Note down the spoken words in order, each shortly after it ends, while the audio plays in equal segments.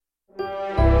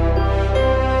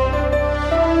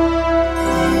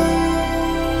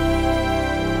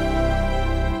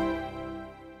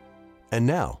And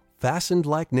now, Fastened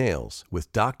Like Nails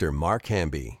with Dr. Mark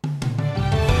Hamby.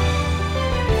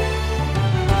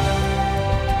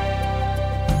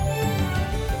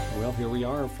 Well, here we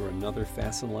are for another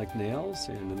Fastened Like Nails,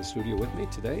 and in the studio with me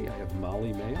today, I have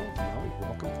Molly Mayo. Molly,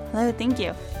 welcome. Hello, thank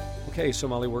you. Okay, so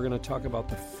Molly, we're going to talk about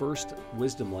the first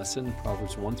wisdom lesson,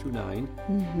 Proverbs 1 through 9.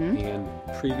 And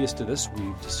previous to this,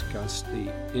 we've discussed the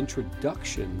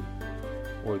introduction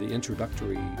or the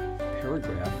introductory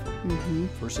paragraph,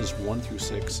 verses 1 through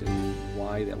 6, and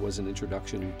why that was an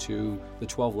introduction to the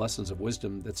 12 lessons of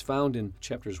wisdom that's found in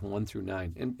chapters 1 through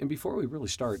 9. And before we really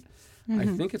start, I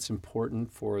think it's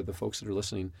important for the folks that are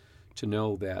listening to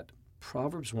know that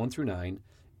Proverbs 1 through 9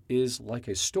 is like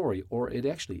a story, or it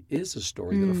actually is a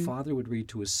story that a father would read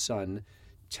to his son,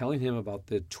 telling him about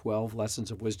the 12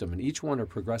 lessons of wisdom. And each one are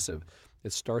progressive.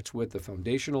 It starts with the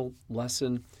foundational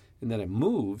lesson, and then it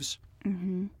moves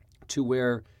to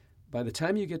where by the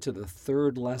time you get to the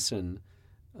third lesson,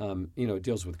 it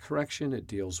deals with correction, it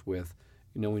deals with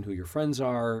knowing who your friends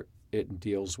are, it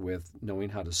deals with knowing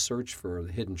how to search for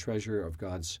the hidden treasure of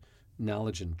God's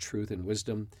knowledge and truth and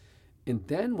wisdom. And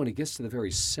then when it gets to the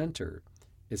very center,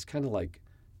 it's kind of like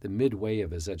the midway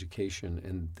of his education,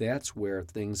 and that's where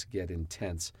things get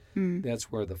intense.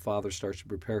 That's where the father starts to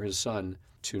prepare his son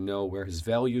to know where his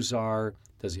values are.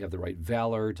 Does he have the right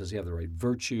valor? Does he have the right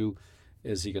virtue?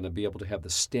 Is he going to be able to have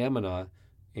the stamina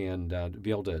and to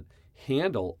be able to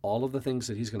handle all of the things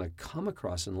that he's going to come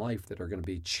across in life that are going to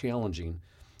be challenging?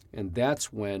 And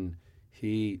that's when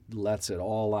he lets it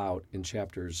all out in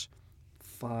chapters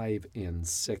 5 and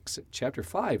 6. Chapter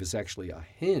 5 is actually a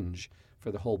hinge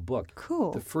for the whole book.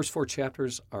 Cool. The first 4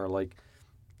 chapters are like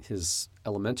his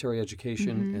elementary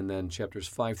education, and then chapters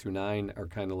 5 through 9 are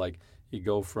kind of like you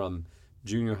go from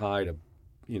junior high to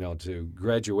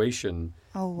graduation,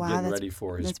 getting ready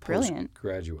for his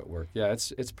postgraduate work. Yeah,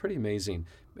 it's pretty amazing.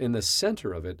 In the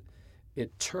center of it,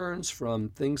 it turns from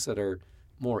things that are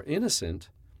more innocent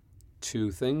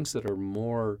to things that are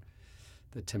more,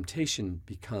 the temptation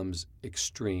becomes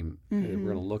extreme. We're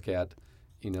going to look at,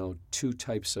 2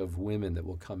 types of women that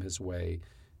will come his way.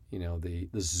 The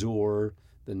Zor,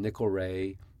 the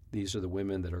Nickel-Ray. These are the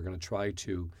women that are going to try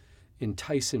to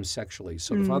entice him sexually.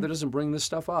 So the father doesn't bring this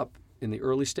stuff up in the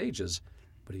early stages,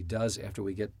 but he does after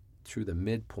we get through the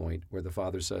midpoint where the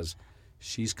father says,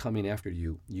 she's coming after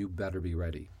you. You better be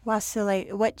ready. Wow, so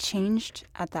what changed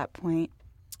at that point?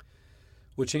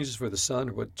 What changes for the son,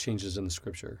 or what changes in the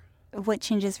scripture? What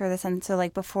changes for the son? So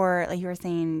before, you were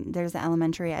saying there's the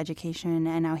elementary education,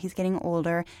 and now he's getting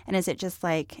older. And is it just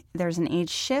there's an age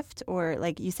shift, or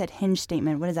you said hinge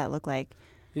statement? What does that look like?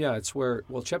 Yeah, it's where,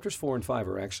 chapters 4 and 5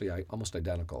 are actually almost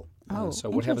identical. So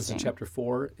what happens in chapter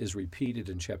 4 is repeated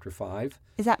in chapter 5.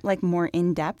 Is that more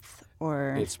in-depth,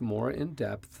 or? It's more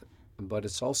in-depth, but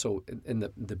it's also in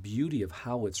the beauty of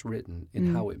how it's written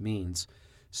and how it means.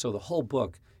 So the whole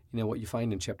book, what you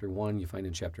find in chapter 1, you find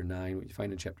in chapter 9, what you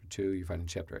find in chapter 2, you find in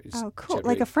chapter 8. Oh, cool, chapter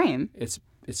like 8. A frame. It's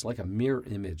like a mirror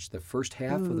image. The first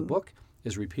half of the book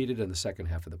is repeated in the second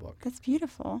half of the book. That's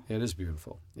beautiful. It is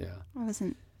beautiful, yeah.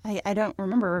 I don't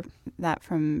remember that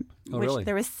from really?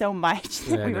 There was so much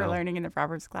that we were learning in the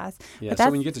Proverbs class. Yeah, so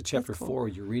when you get to chapter 4,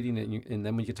 you're reading it, and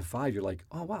then when you get to 5, you're like,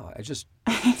 oh, wow,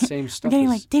 same stuff I'm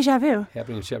getting is deja vu.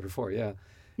 happening in chapter 4, yeah.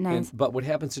 Nice. But what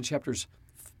happens in chapters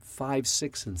 5,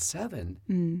 6, and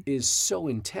 7 is so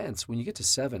intense. When you get to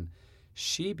 7,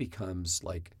 she becomes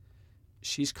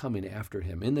she's coming after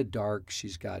him in the dark.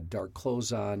 She's got dark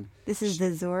clothes on. This is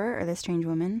the Zor, or the strange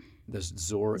woman? The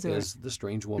Zor is the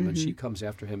strange woman. She comes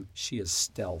after him. She is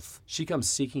stealth. She comes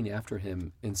seeking after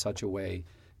him in such a way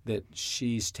that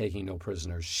she's taking no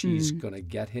prisoners. She's going to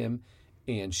get him,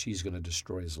 and she's going to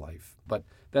destroy his life. But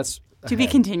that's to be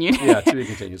continued. Yeah, to be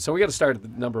continued. So we got to start at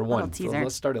number 1. So teaser.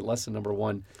 let's start at lesson number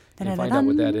 1 and find out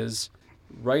what that is.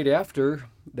 Right after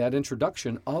that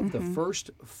introduction of the first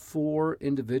 4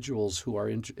 individuals who are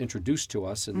introduced to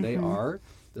us, and they are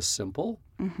the simple,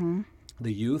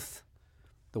 the youth,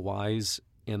 the wise,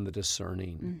 and the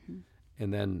discerning.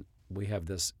 And then we have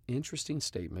this interesting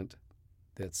statement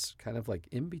that's kind of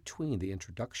in between the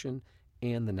introduction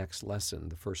and the next lesson,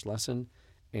 the first lesson,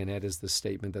 and that is the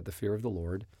statement that the fear of the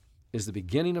Lord is the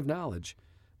beginning of knowledge,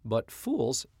 but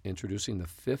fools, introducing the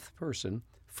 5th person,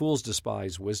 fools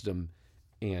despise wisdom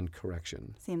and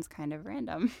correction. Seems kind of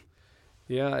random.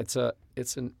 Yeah,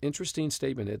 it's an interesting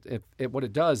statement. What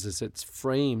it does is it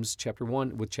frames chapter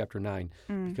 1 with chapter 9.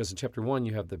 Because in chapter 1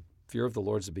 you have the fear of the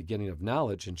Lord is the beginning of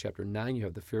knowledge. In chapter 9 you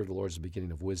have the fear of the Lord is the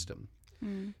beginning of wisdom.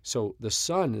 So the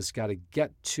son has got to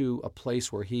get to a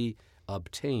place where he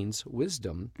obtains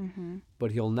wisdom,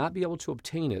 but he'll not be able to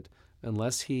obtain it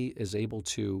unless he is able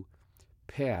to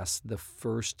pass the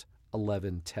first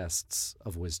 11 tests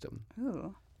of wisdom.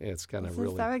 Ooh. It's kind of This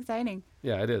really... is so exciting.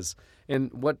 Yeah, it is.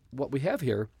 And what we have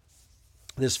here,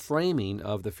 this framing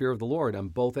of the fear of the Lord on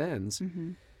both ends,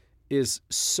 is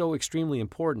so extremely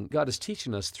important. God is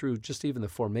teaching us through just even the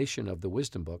formation of the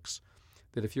wisdom books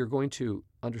that if you're going to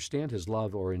understand his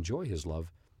love or enjoy his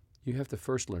love, you have to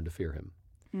first learn to fear him.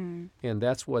 And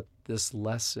that's what this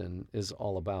lesson is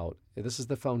all about. This is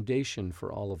the foundation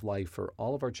for all of life, for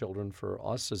all of our children, for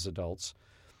us as adults.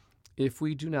 If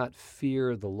we do not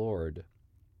fear the Lord,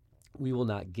 we will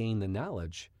not gain the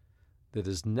knowledge that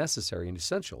is necessary and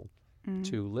essential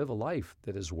to live a life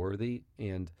that is worthy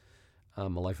and a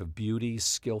life of beauty,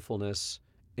 skillfulness,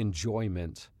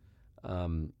 enjoyment,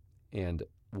 and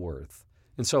worth.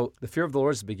 And so the fear of the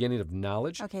Lord is the beginning of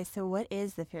knowledge. Okay, so what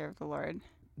is the fear of the Lord?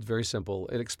 It's very simple.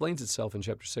 It explains itself in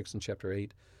chapter 6 and chapter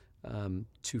 8.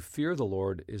 To fear the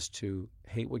Lord is to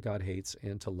hate what God hates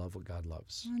and to love what God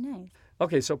loves. Oh, nice.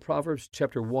 Okay, so Proverbs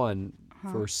chapter 1,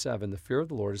 verse 7, the fear of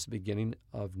the Lord is the beginning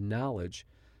of knowledge,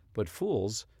 but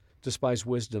fools despise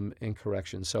wisdom and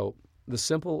correction. So the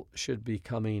simple should be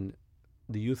becoming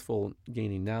the youthful,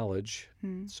 gaining knowledge.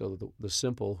 So the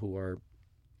simple who are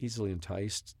easily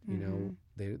enticed,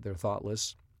 they're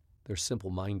thoughtless, they're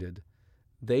simple-minded.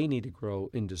 They need to grow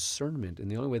in discernment,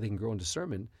 and the only way they can grow in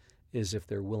discernment is if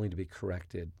they're willing to be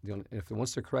corrected.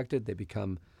 Once they're corrected, they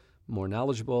become more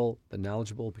knowledgeable. The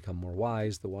knowledgeable become more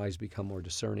wise. The wise become more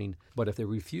discerning. But if they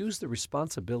refuse the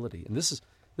responsibility, and this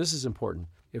is important,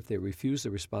 if they refuse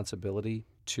the responsibility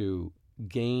to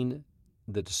gain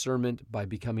the discernment by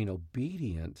becoming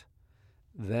obedient,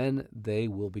 then they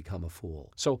will become a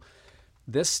fool. So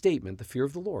this statement, the fear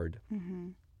of the Lord,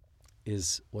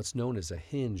 is what's known as a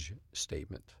hinge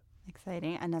statement.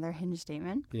 Exciting. Another hinge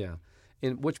statement. Yeah.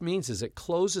 And which means is it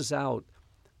closes out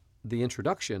the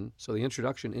introduction. So the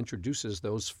introduction introduces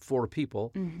those four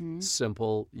people,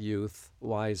 simple, youth,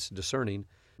 wise, discerning.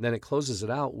 And then it closes it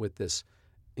out with this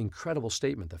incredible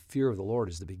statement, the fear of the Lord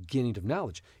is the beginning of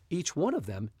knowledge. Each one of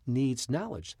them needs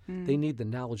knowledge. They need the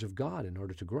knowledge of God in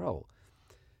order to grow.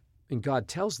 And God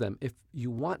tells them, if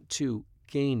you want to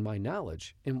gain my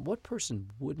knowledge, and what person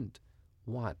wouldn't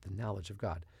want the knowledge of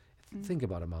God? Think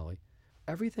about it, Molly.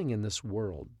 Everything in this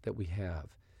world that we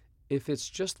have, if it's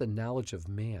just the knowledge of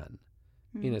man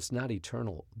and it's not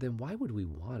eternal, then why would we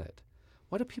want it?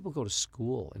 Why do people go to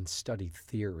school and study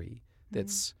theory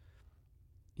that's,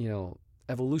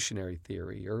 evolutionary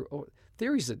theory or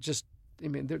theories that just,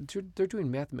 they're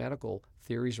doing mathematical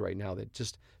theories right now that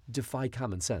just defy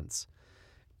common sense.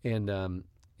 And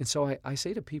so I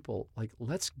say to people, like,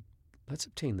 let's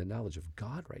obtain the knowledge of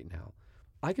God right now.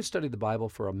 I could study the Bible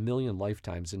for 1,000,000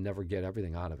 lifetimes and never get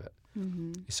everything out of it.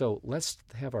 So let's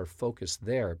have our focus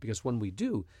there, because when we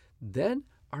do, then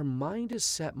our mind is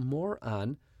set more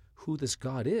on who this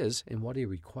God is and what he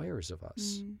requires of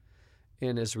us.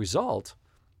 And as a result,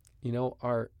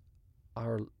 our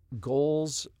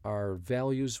goals, our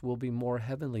values will be more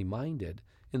heavenly minded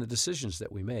in the decisions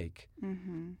that we make.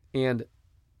 And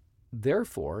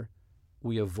therefore,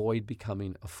 we avoid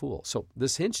becoming a fool. So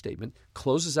this hinge statement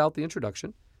closes out the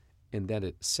introduction, and then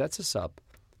it sets us up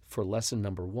for lesson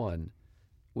number 1,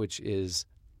 which is,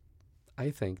 I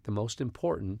think, the most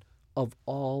important of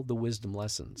all the wisdom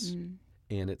lessons.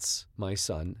 And it's my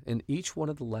son. And each one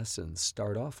of the lessons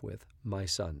start off with my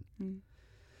son.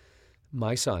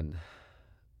 My son,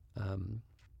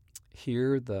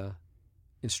 hear the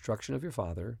instruction of your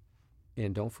father,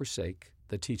 and don't forsake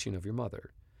the teaching of your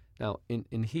mother. Now,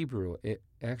 in Hebrew, it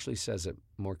actually says it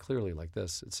more clearly like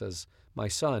this. It says, my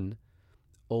son,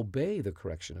 obey the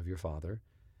correction of your father,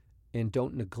 and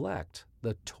don't neglect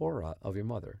the Torah of your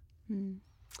mother.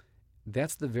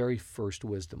 That's the very first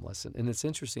wisdom lesson. And it's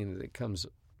interesting that it comes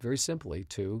very simply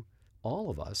to all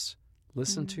of us.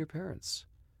 Listen to your parents.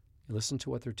 Listen to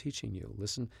what they're teaching you.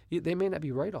 Listen. They may not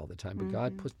be right all the time, but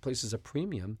God places a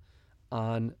premium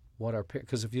on what our parents...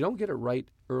 Because if you don't get it right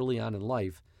early on in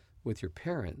life with your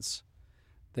parents,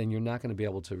 then you're not going to be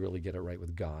able to really get it right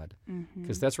with God.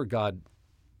 Because that's where God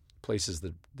places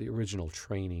the original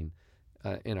training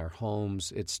in our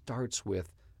homes. It starts with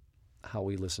how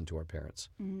we listen to our parents.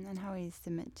 And how we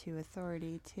submit to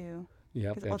authority, too.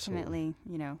 Yep, because ultimately,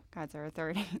 God's our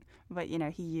authority. But,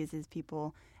 he uses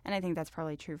people. And I think that's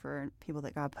probably true for people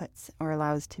that God puts or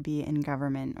allows to be in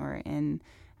government or in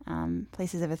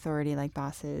places of authority like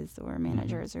bosses or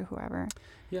managers or whoever.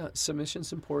 Yeah,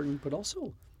 submission's important. But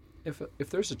also, if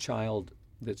there's a child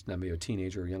that's not maybe a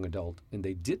teenager or a young adult and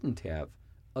they didn't have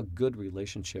a good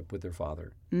relationship with their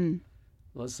father,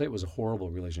 let's say it was a horrible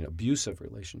relationship, abusive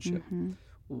relationship,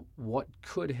 what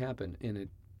could happen in it?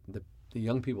 The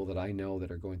young people that I know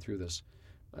that are going through this,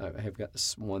 I have got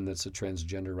one that's a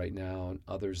transgender right now, and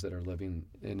others that are living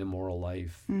an immoral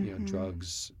life,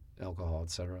 drugs, alcohol,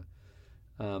 etc.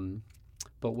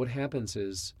 But what happens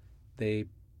is they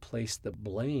place the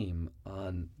blame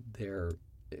on their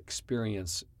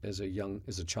experience as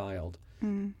a child,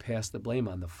 pass the blame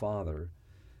on the father.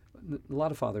 A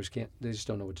lot of fathers can't; they just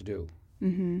don't know what to do.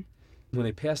 When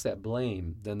they pass that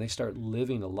blame, then they start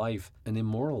living an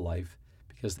immoral life,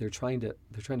 because they're trying to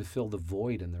fill the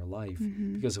void in their life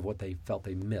because of what they felt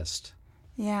they missed.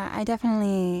 Yeah, I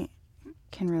definitely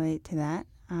can relate to that.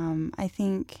 I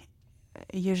think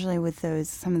usually with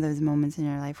some of those moments in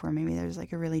your life where maybe there's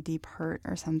like a really deep hurt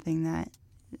or something that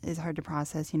is hard to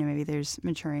process, maybe there's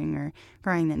maturing or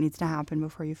growing that needs to happen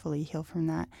before you fully heal from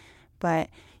that. But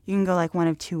you can go like one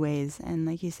of two ways. And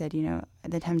like you said,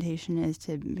 the temptation is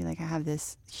to be like, I have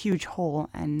this huge hole,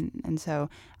 and so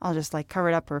I'll just like cover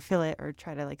it up or fill it or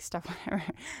try to like stuff whatever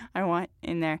I want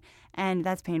in there. And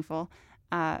that's painful.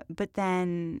 But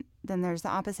then there's the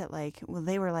opposite, like, well,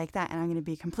 they were like that and I'm going to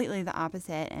be completely the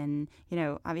opposite. And,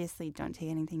 obviously don't take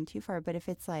anything too far. But if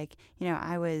it's like,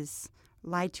 I was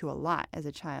lied to a lot as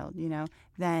a child,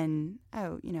 then,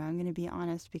 I'm going to be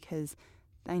honest, because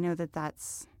I know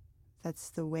that's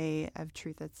the way of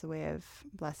truth. That's the way of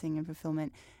blessing and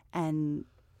fulfillment. And,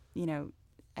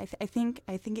 I think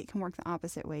it can work the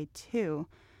opposite way too,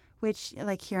 which,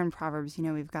 like here in Proverbs,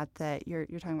 we've got you're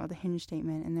talking about the hinge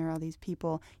statement, and there are all these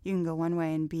people. You can go one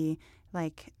way and be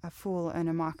like a fool and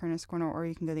a mocker and a scorner, or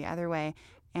you can go the other way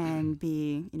and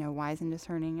be, wise and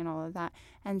discerning and all of that.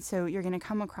 And so you're going to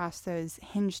come across those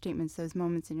hinge statements, those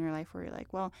moments in your life where you're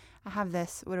like, well, I have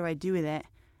this, what do I do with it?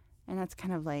 And that's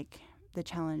kind of like the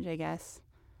challenge, I guess.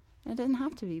 It doesn't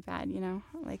have to be bad,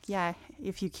 Like, yeah,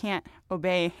 if you can't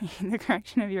obey the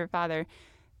correction of your father,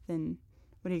 then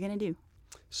what are you going to do?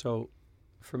 So,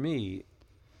 for me,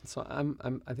 I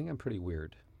think I'm pretty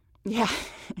weird. Yeah.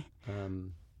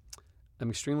 I'm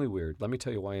extremely weird. Let me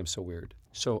tell you why I'm so weird.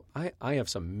 So I have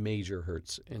some major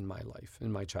hurts in my life,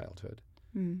 in my childhood.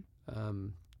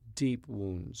 Deep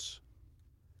wounds.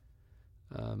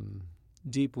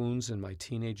 Deep wounds in my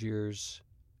teenage years,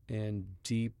 and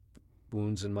deep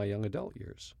wounds in my young adult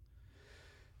years.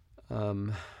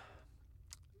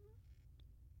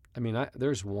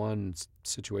 There's one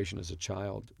situation as a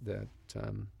child that,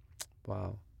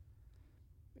 wow,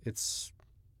 it's,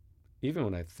 even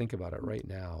when I think about it right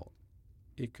now,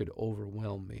 it could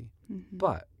overwhelm me,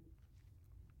 but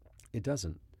it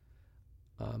doesn't.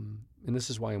 And this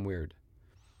is why I'm weird.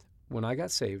 When I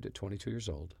got saved at 22 years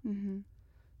old,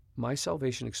 my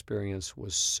salvation experience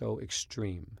was so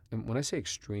extreme. And when I say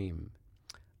extreme,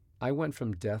 I went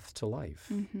from death to life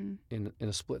in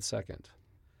a split second.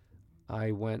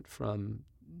 I went from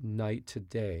night to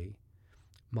day.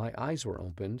 My eyes were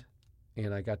opened,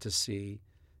 and I got to see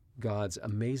God's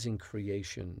amazing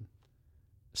creation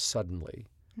suddenly.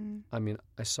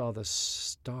 I saw the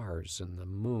stars and the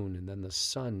moon and then the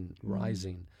sun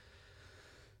rising.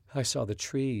 I saw the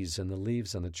trees and the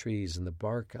leaves on the trees and the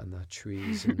bark on the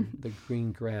trees and the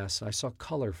green grass. I saw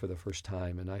color for the first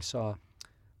time, and I saw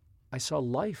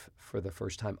life for the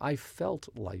first time. I felt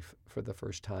life for the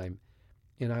first time,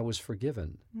 and I was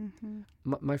forgiven.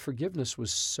 My forgiveness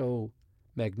was so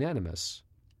magnanimous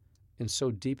and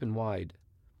so deep and wide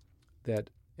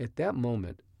that at that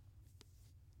moment,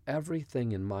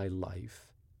 everything in my life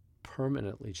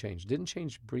permanently changed. Didn't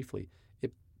change briefly.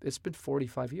 It's been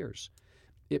 45 years.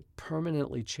 It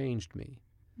permanently changed me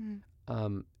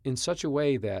in such a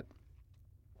way that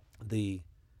the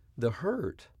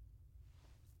hurt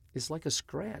is like a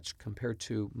scratch compared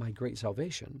to my great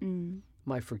salvation,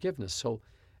 my forgiveness. So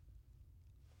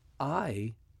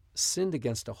I sinned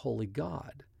against a holy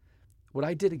God. What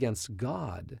I did against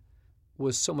God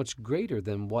was so much greater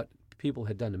than what people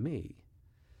had done to me.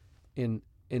 And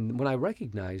when I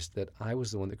recognized that I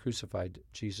was the one that crucified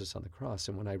Jesus on the cross,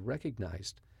 and when I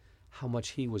recognized how much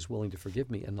he was willing to forgive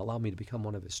me and allow me to become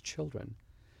one of his children,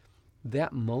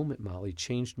 that moment, Molly,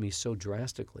 changed me so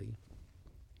drastically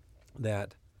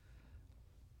that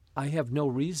I have no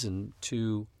reason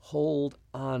to hold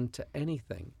on to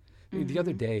anything. The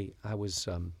other day, I was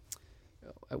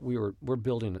we're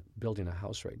building a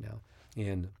house right now,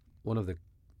 and one of the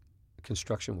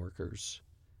construction workers,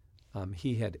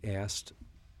 he had asked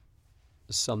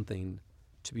something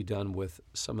to be done with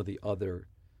some of the other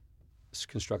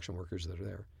construction workers that are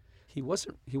there. He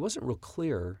wasn't real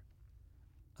clear,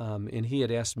 and he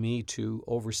had asked me to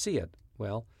oversee it.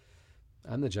 Well,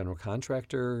 I'm the general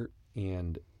contractor,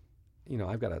 and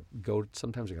I've got to go.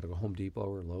 Sometimes I got to go Home Depot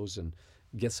or Lowe's and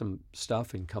get some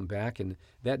stuff and come back. And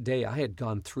that day, I had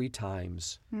gone 3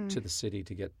 times to the city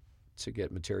to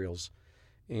get materials,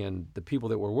 And the people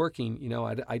that were working,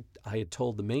 I had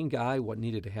told the main guy what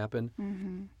needed to happen.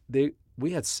 Mm-hmm.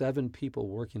 We had 7 people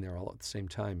working there all at the same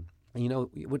time. And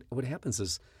what happens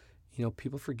is,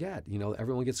 people forget.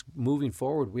 Everyone gets moving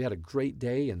forward. We had a great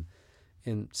day,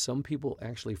 and some people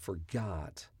actually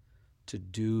forgot to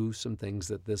do some things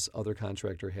that this other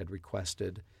contractor had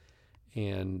requested,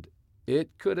 and it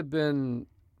could have been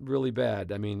really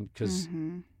bad. I mean, because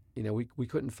we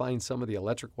couldn't find some of the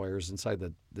electric wires inside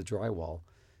the drywall.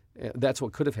 That's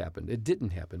what could have happened. It didn't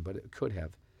happen, but it could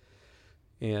have.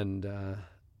 And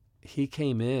he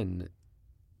came in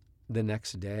the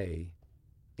next day,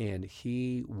 and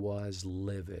he was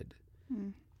livid.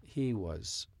 Mm. He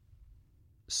was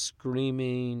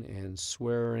screaming and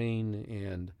swearing,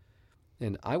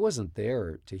 and I wasn't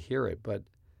there to hear it, but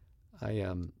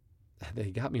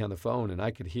they got me on the phone, and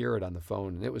I could hear it on the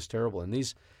phone, and it was terrible. And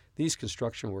these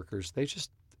construction workers, they just,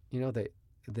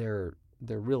 they're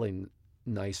really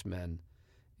nice men,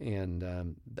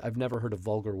 and I've never heard a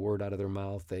vulgar word out of their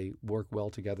mouth. They work well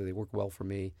together. They work well for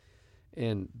me,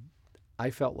 and I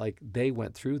felt like they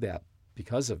went through that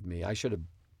because of me. I should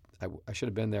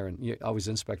have been there, and you always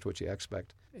inspect what you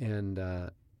expect. And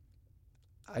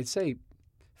I'd say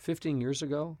 15 years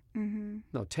ago,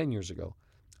 no, 10 years ago,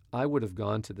 I would have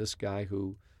gone to this guy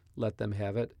who let them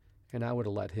have it, and I would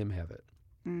have let him have it.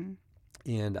 Mm.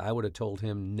 And I would have told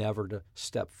him never to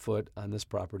step foot on this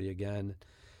property again,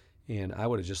 and I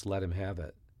would have just let him have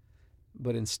it.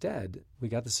 But instead, we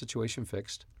got the situation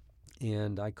fixed,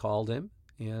 and I called him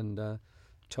and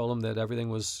told him that everything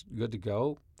was good to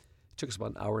go. It took us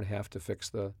about an hour and a half to fix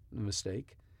the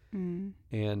mistake. Mm.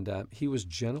 And he was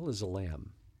gentle as a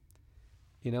lamb.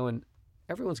 And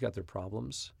everyone's got their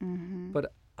problems. Mm-hmm.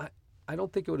 But I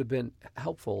don't think it would have been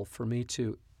helpful for me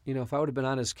to, if I would have been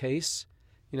on his case,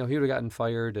 he would have gotten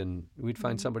fired and we'd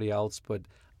find somebody else. But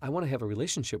I want to have a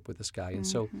relationship with this guy. And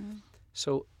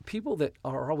so people that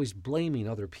are always blaming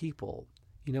other people,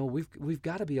 we've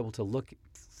got to be able to look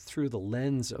through the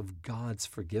lens of God's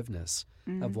forgiveness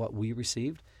of what we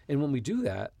received. And when we do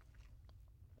that,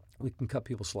 we can cut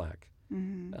people slack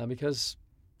because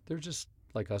they're just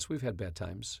like us. We've had bad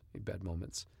times, bad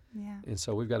moments. Yeah. And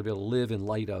so we've got to be able to live in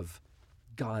light of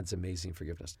God's amazing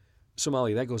forgiveness. So,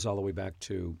 Molly, that goes all the way back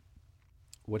to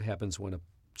what happens when a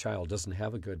child doesn't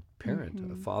have a good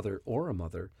parent, a father or a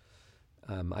mother.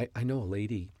 I know a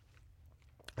lady,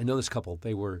 I know this couple,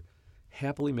 they were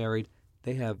happily married.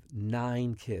 They have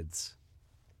 9 kids,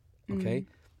 okay?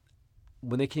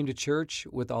 When they came to church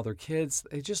with all their kids,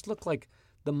 they just looked like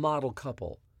the model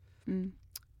couple. Mm.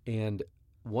 And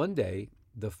one day,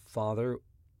 the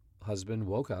husband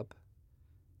woke up,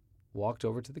 walked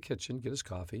over to the kitchen, get his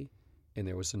coffee, and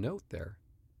there was a note there.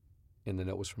 And the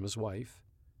note was from his wife,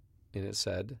 and it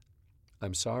said,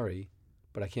 "I'm sorry,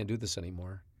 but I can't do this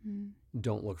anymore.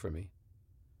 Don't look for me."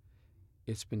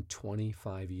 It's been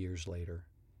 25 years later.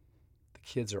 The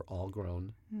kids are all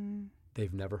grown.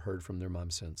 They've never heard from their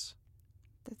mom since.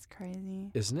 That's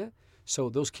crazy. Isn't it? So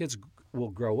those kids will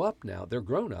grow up now. They're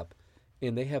grown up,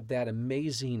 and they have that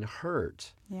amazing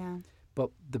hurt. Yeah.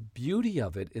 But the beauty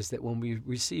of it is that when we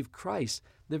receive Christ,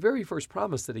 the very first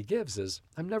promise that he gives is,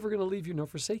 "I'm never going to leave you nor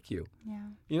forsake you."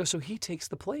 Yeah. So he takes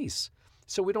the place.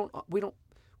 So we don't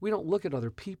look at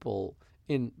other people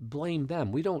and blame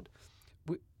them.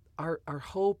 Our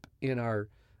hope and our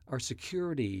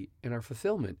security and our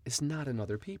fulfillment is not in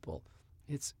other people.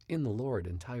 It's in the Lord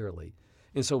entirely.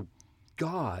 And so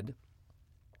God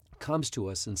comes to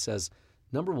us and says,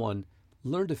 number one,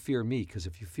 learn to fear me, because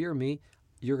if you fear me,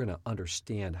 you're going to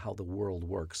understand how the world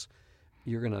works.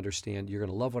 You're going to understand, you're going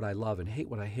to love what I love and hate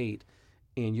what I hate,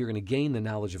 and you're going to gain the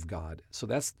knowledge of God. So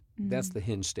that's the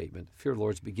hinge statement. Fear of the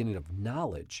Lord is the beginning of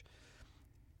knowledge.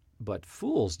 But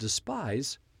fools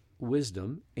despise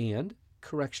wisdom and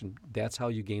correction. That's how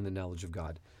you gain the knowledge of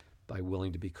God, by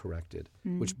willing to be corrected,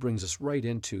 which brings us right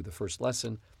into the first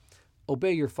lesson.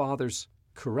 Obey your father's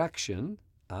correction.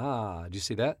 Do you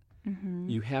see that?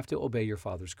 You have to obey your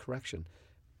father's correction.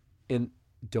 And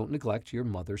don't neglect your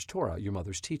mother's Torah, your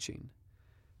mother's teaching.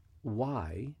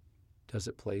 Why does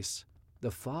it place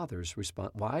the father's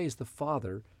response? Why is the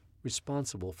father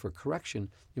responsible for correction,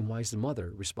 and why is the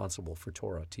mother responsible for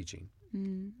Torah teaching?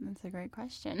 That's a great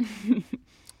question.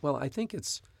 Well, I think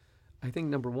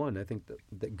number one, I think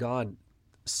that God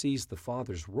sees the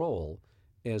father's role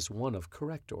as one of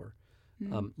corrector,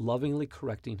 lovingly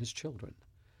correcting his children.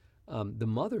 The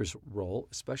mother's role,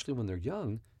 especially when they're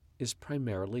young, is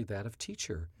primarily that of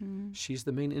teacher. She's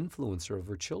the main influencer of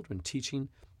her children, teaching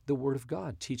the Word of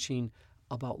God, teaching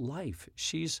about life.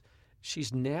 She's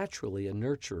naturally a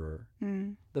nurturer.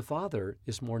 The father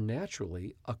is more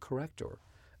naturally a corrector.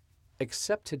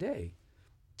 Except today,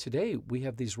 today we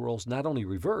have these roles not only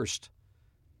reversed,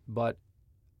 but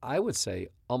I would say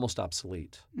almost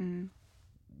obsolete. Mm.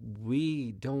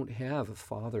 We don't have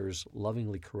fathers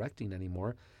lovingly correcting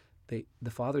anymore.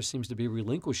 The father seems to be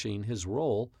relinquishing his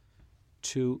role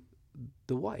to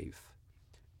the wife.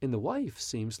 And the wife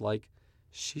seems like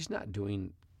she's not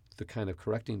doing the kind of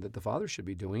correcting that the father should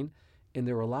be doing, and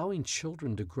they're allowing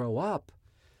children to grow up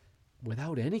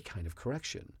without any kind of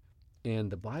correction.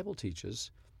 And the Bible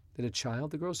teaches that a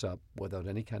child that grows up without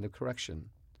any kind of correction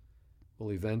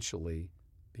will eventually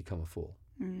become a fool.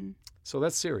 Mm. So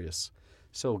that's serious.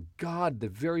 So God, the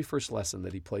very first lesson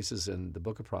that he places in the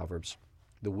book of Proverbs,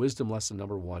 the wisdom lesson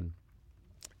number 1,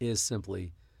 is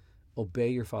simply obey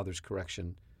your father's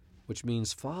correction, which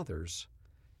means fathers,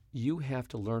 you have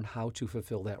to learn how to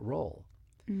fulfill that role.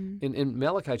 Mm. In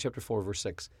Malachi chapter 4, verse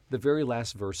 6, the very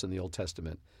last verse in the Old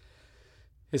Testament,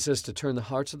 it says to turn the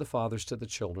hearts of the fathers to the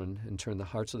children and turn the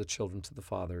hearts of the children to the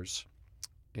fathers.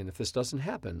 And if this doesn't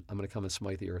happen, I'm going to come and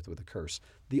smite the earth with a curse.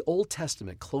 The Old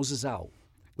Testament closes out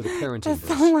with a parenting That's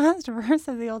verse. the last verse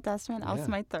of the Old Testament. I'll Yeah.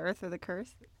 smite the earth with a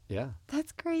curse. Yeah,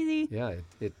 That's crazy. yeah.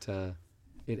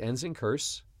 It ends in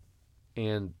curse,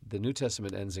 and the New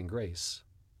Testament ends in grace.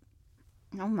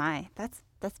 Oh my, that's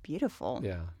beautiful.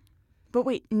 Yeah, But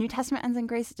wait, New Testament ends in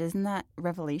grace. Isn't that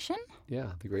Revelation?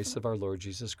 yeah. The grace of our Lord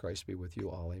Jesus Christ be with you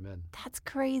all. Amen. That's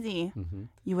crazy. Hmm.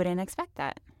 You wouldn't expect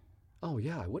that. Oh,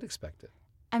 yeah, I would expect it.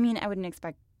 I mean, I wouldn't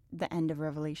expect the end of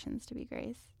Revelations to be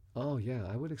grace. Oh, yeah,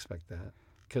 I would expect that.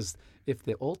 Because if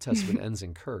the Old Testament ends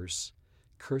in curse,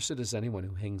 cursed is anyone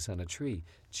who hangs on a tree.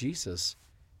 Jesus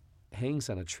hangs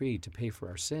on a tree to pay for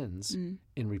our sins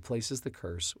and replaces the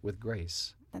curse with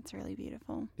grace. That's really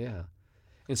beautiful. Yeah.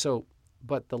 And so,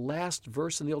 but the last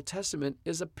verse in the Old Testament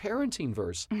is a parenting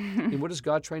verse. And what is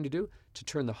God trying to do? To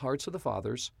turn the hearts of the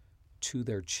fathers to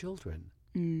their children.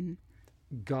 Mm.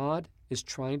 God is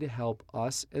trying to help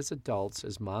us as adults,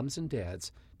 as moms and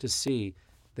dads, to see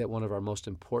that one of our most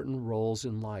important roles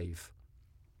in life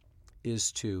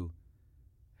is to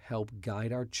help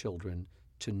guide our children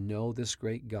to know this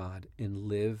great God and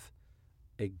live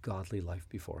a godly life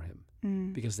before him.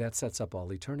 Mm. Because that sets up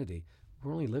all eternity.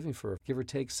 We're only living for, give or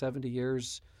take, 70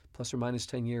 years, plus or minus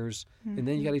 10 years, and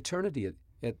then you got eternity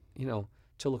at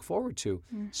to look forward to.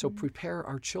 So prepare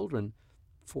our children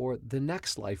for the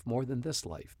next life more than this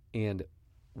life. And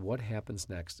what happens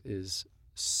next is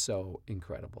so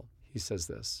incredible. He says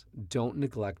this: don't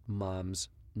neglect mom's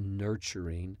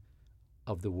nurturing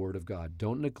of the Word of God.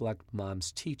 Don't neglect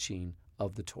mom's teaching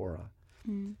of the Torah.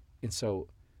 Mm. And so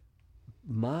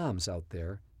moms out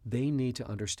there, they need to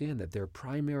understand that their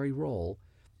primary role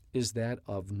is that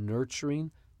of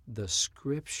nurturing the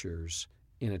Scriptures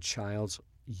in a child's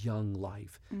young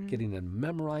life, getting them to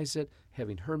memorize it,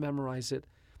 having her memorize it.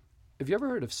 Have you ever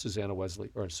heard of Susanna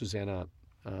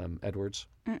Edwards?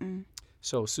 Mm-mm.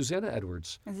 So Susanna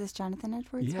Edwards, Is this Jonathan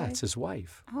Edwards' yeah, wife? it's his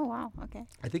wife. Oh, wow. Okay.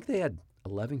 I think they had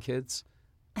 11 kids.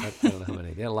 I don't know how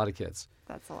many. They had a lot of kids.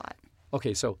 That's a lot.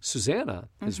 Okay, so Susanna,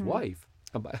 his wife,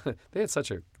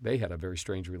 they had a very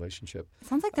strange relationship.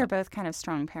 Sounds like they're both kind of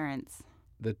strong parents.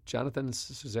 The Jonathan and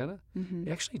Susanna?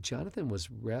 Mm-hmm. Actually, Jonathan was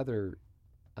rather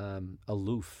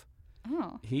aloof.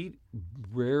 Oh. He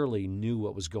rarely knew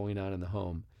what was going on in the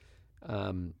home.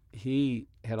 He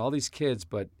had all these kids,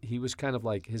 but he was kind of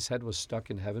like his head was stuck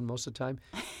in heaven most of the time.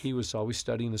 He was always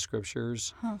studying the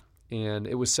Scriptures, and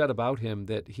it was said about him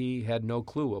that he had no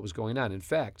clue what was going on. In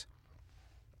fact,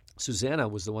 Susanna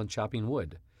was the one chopping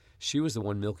wood. She was the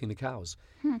one milking the cows.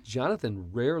 Jonathan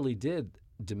rarely did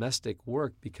domestic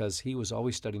work because he was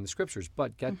always studying the Scriptures.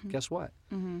 But guess what?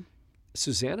 Mm-hmm.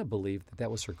 Susanna believed that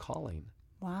that was her calling,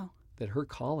 Wow. that her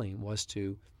calling was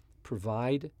to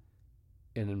provide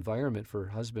an environment for her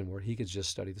husband where he could just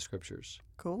study the Scriptures.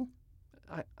 Cool.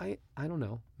 I don't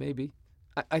know, maybe.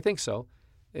 I think so.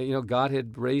 God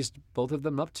had raised both of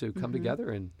them up to come together.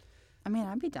 And I mean,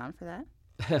 I'd be down for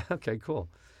that. okay, cool.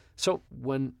 So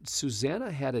when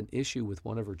Susanna had an issue with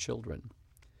one of her children,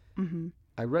 Mm-hmm.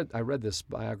 I read this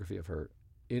biography of her.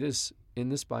 It is in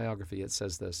this biography, it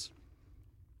says this,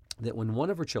 that when one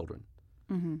of her children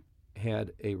Mm-hmm.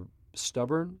 had a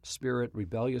stubborn spirit,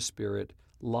 rebellious spirit,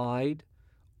 lied,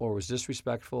 or was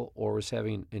disrespectful, or was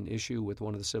having an issue with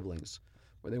one of the siblings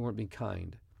where they weren't being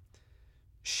kind,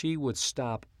 she would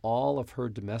stop all of her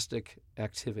domestic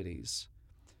activities.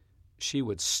 She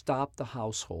would stop the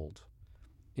household,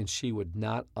 and she would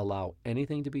not allow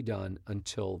anything to be done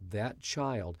until that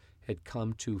child had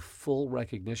come to full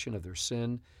recognition of their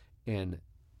sin and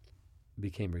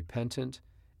became repentant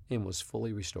and was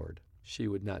fully restored. She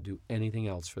would not do anything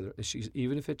else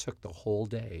even if it took the whole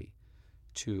day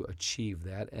to achieve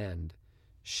that end,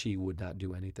 she would not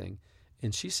do anything.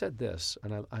 And she said this,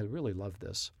 and I really love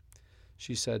this.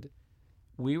 She said,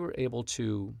 we were able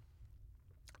to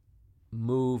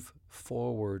move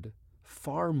forward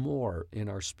far more in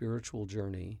our spiritual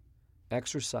journey,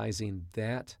 exercising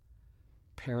that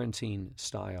parenting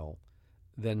style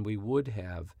than we would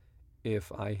have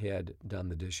if I had done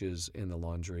the dishes and the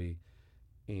laundry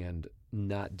and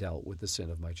not dealt with the sin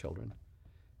of my children.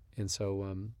 And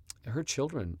so her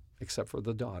children, except for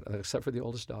the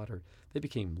oldest daughter, they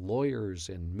became lawyers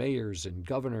and mayors and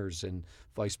governors and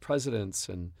vice presidents,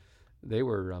 and they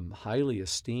were highly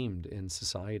esteemed in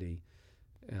society.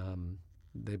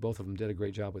 They both of them did a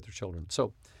great job with their children.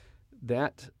 So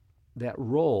that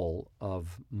role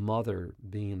of mother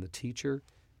being the teacher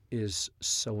is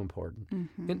so important.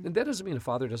 Mm-hmm. And that doesn't mean a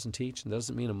father doesn't teach, and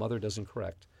doesn't mean a mother doesn't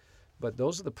correct. But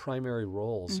those are the primary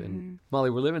roles. Mm-hmm. And Molly,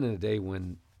 we're living in a day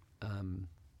when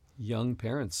young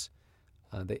parents,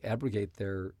 they abrogate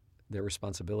their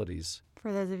responsibilities.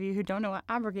 For those of you who don't know what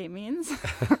abrogate means,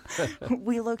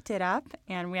 we looked it up,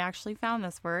 and we actually found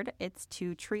this word. It's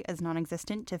to treat as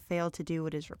non-existent, to fail to do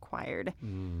what is required.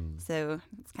 So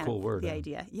it's kind of word, the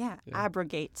idea. Yeah,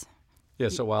 abrogate. Yeah,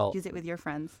 so while use it with your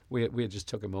friends. We had just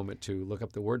took a moment to look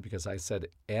up the word because I said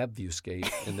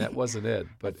obfuscate, and that wasn't it,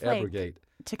 but abrogate.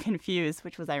 To confuse,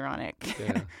 which was ironic.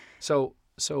 Yeah. So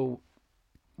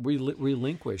we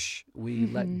relinquish, we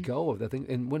let go of that thing,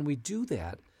 and when we do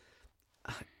that,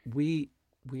 we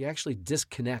actually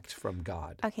disconnect from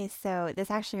God. Okay, so this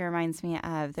actually reminds me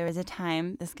of, there was a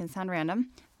time, this can sound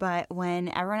random, but when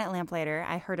everyone at Lamplighter,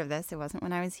 I heard of this, it wasn't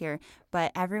when I was here,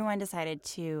 but everyone decided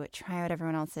to try out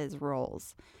everyone else's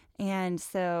roles. And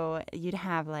so you'd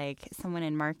have like someone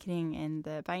in marketing in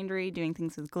the bindery doing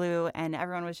things with glue, and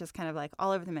everyone was just kind of like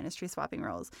all over the ministry swapping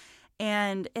roles.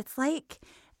 And it's like,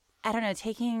 I don't know,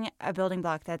 taking a building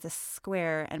block that's a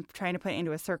square and trying to put it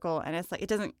into a circle, and it's like, it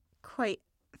doesn't quite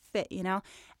fit, you know?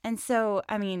 And so,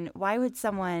 I mean, why would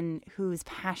someone whose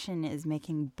passion is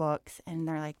making books, and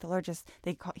they're like, the Lord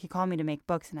he called me to make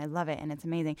books and I love it and it's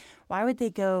amazing. Why would they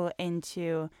go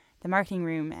into the marketing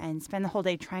room and spend the whole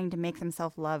day trying to make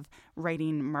themselves love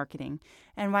writing marketing?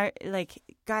 And why, like,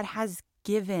 God has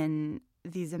given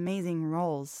these amazing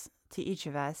roles to each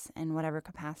of us in whatever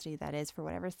capacity that is for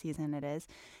whatever season it is.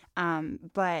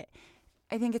 But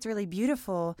I think it's really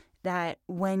beautiful that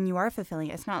when you are fulfilling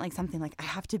it, it's not like something like I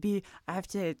have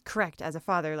to correct as a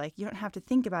father. Like, you don't have to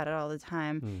think about it all the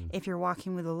time. If you're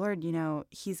walking with the Lord, you know,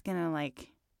 he's going to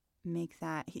like make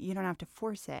that, you don't have to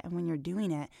force it. And when you're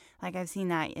doing it, like I've seen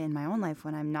that in my own life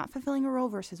when I'm not fulfilling a role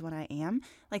versus when I am,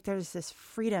 like there's this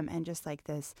freedom and just like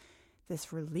this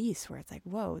release where it's like,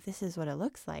 whoa, this is what it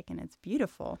looks like. And it's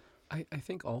beautiful. I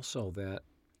think also that,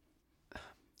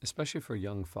 especially for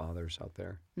young fathers out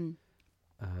there,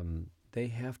 they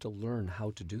have to learn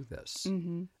how to do this.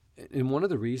 Mm-hmm. And one of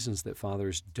the reasons that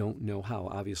fathers don't know how,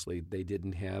 obviously, they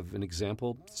didn't have an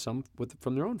example,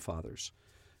 from their own fathers.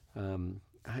 I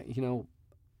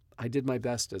did my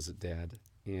best as a dad,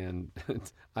 and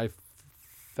I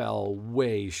fell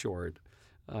way short.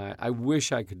 I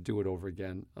wish I could do it over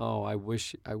again. Oh, I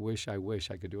wish I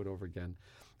could do it over again.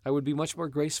 I would be much more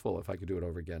graceful if I could do it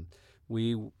over again.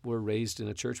 We were raised in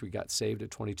a church. We got saved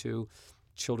at 22,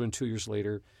 children 2 years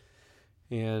later,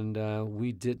 and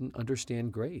we didn't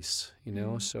understand grace, you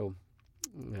know. So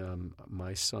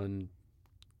my son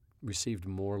received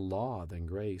more law than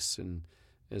grace, and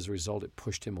as a result, it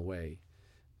pushed him away.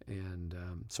 And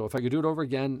so if I could do it over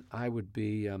again, I would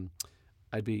be,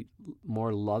 I'd be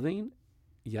more loving,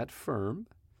 yet firm,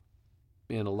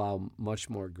 and allow much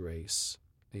more grace.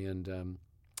 And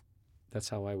that's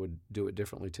how I would do it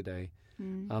differently today.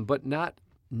 But not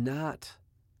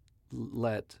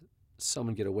let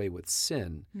someone get away with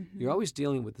sin. You're always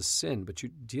dealing with the sin, but you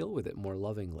deal with it more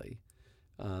lovingly.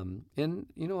 And,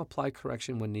 apply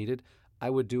correction when needed. I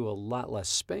would do a lot less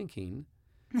spanking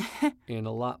and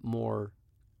a lot more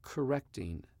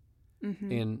correcting.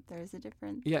 And there's a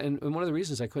difference. Yeah, and one of the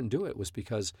reasons I couldn't do it was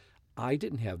because I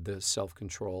didn't have the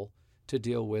self-control to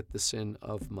deal with the sin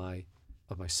of my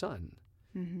son.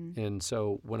 And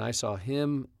so when I saw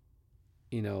him,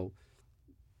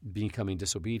 becoming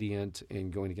disobedient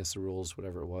and going against the rules,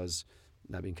 whatever it was,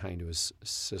 not being kind to his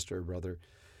sister or brother,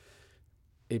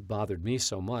 it bothered me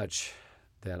so much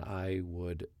that I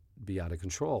would be out of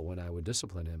control when I would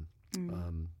discipline him.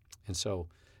 And so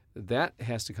that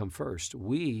has to come first.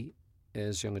 We,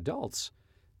 as young adults,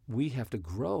 we have to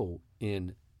grow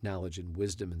in knowledge and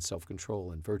wisdom and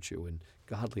self-control and virtue and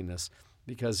godliness,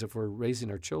 because if we're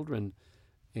raising our children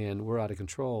and we're out of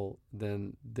control,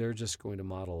 then they're just going to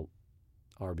model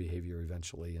our behavior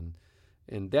eventually,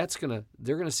 and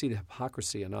they're gonna see the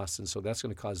hypocrisy in us, and so that's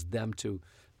going to cause them to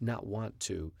not want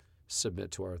to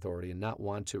submit to our authority and not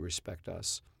want to respect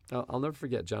us. I'll never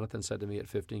forget, Jonathan said to me at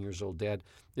 15 years old, Dad,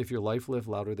 if your life lived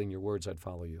louder than your words, I'd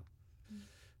follow you.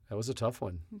 That was a tough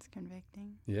one. It's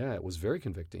convicting. Yeah, it was very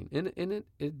convicting. And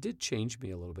it did change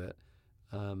me a little bit.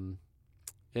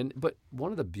 But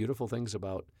one of the beautiful things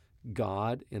about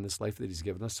God and this life that He's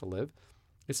given us to live,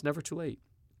 it's never too late.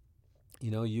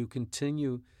 You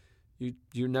continue,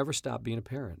 you never stop being a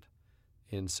parent.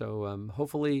 And so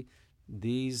hopefully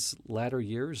these latter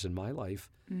years in my life,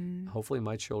 hopefully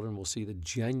my children will see the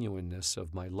genuineness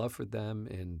of my love for them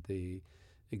and the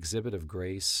exhibit of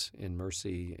grace and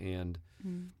mercy and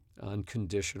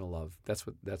unconditional love. That's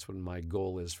what my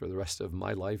goal is for the rest of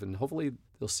my life, and hopefully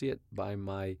they'll see it by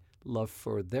my love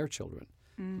for their children,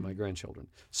 my grandchildren.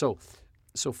 So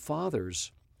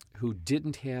fathers who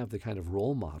didn't have the kind of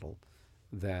role model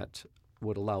that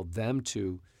would allow them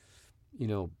to,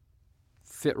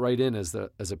 fit right in as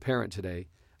a parent today.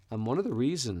 One of the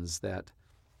reasons that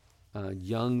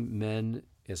young men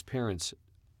as parents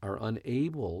are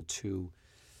unable to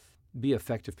be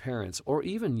effective parents, or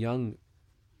even young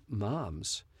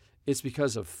moms, it's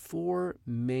because of four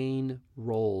main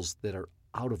roles that are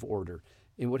out of order.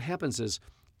 And what happens is,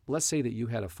 let's say that you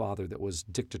had a father that was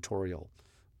dictatorial,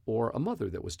 or a mother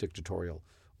that was dictatorial,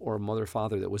 or a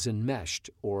mother-father that was enmeshed,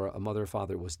 or a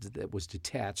mother-father that was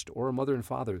detached, or a mother and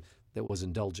father that was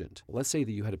indulgent. Let's say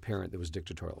that you had a parent that was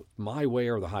dictatorial, my way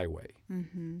or the highway.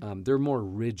 They're more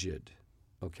rigid,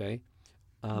 okay?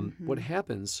 What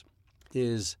happens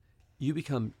is you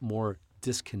become more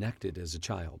disconnected as a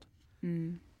child.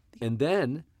 And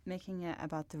then... making it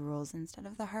about the rules instead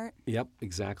of the heart? Yep,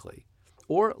 exactly.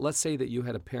 Or let's say that you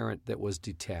had a parent that was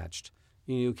detached.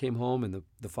 You came home and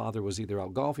the father was either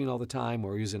out golfing all the time,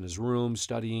 or he was in his room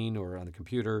studying or on the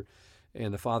computer,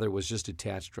 and the father was just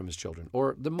detached from his children.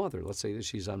 Or the mother, let's say that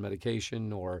she's on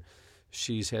medication or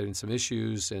she's having some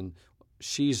issues and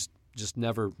she's just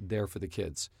never there for the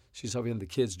kids. She's helping the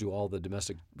kids do all the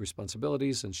domestic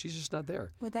responsibilities, and she's just not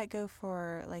there. Would that go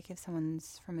for, like, if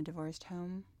someone's from a divorced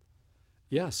home?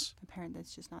 Yes. A parent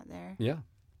that's just not there? Yeah.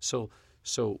 So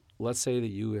let's say that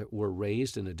you were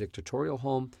raised in a dictatorial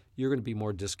home. You're going to be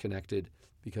more disconnected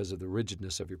because of the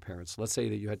rigidness of your parents. Let's say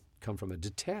that you had come from a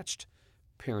detached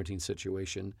parenting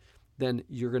situation. Then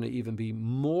you're going to even be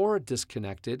more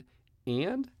disconnected,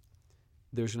 and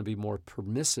there's going to be more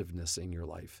permissiveness in your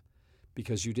life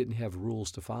because you didn't have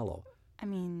rules to follow. I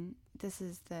mean, this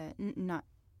is not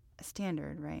a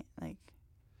standard, right?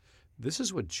 This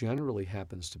is what generally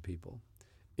happens to people.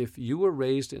 If you were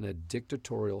raised in a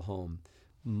dictatorial home,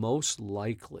 most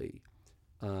likely,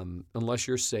 unless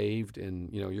you're saved and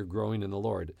you're growing in the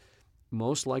Lord,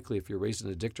 most likely if you're raised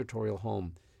in a dictatorial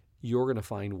home, you're going to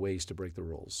find ways to break the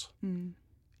rules.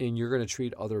 And you're going to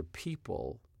treat other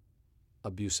people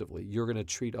abusively. You're going to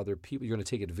treat other people, you're going to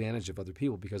take advantage of other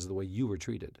people because of the way you were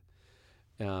treated.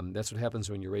 That's what happens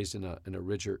when you're raised in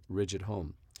a rigid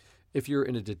home. If you're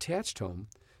in a detached home,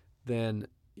 then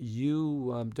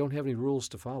you don't have any rules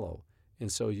to follow.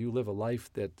 And so you live a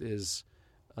life that is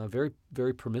very,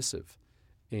 very permissive.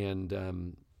 And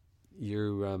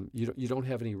you don't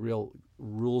have any real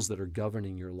rules that are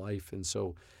governing your life. And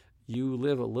so you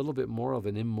live a little bit more of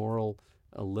an immoral,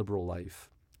 liberal life.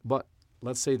 But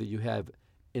let's say that you have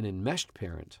an enmeshed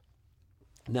parent.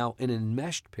 Now, an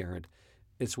enmeshed parent,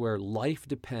 it's where life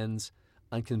depends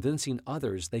on convincing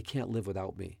others they can't live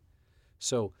without me.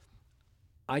 So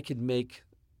I could make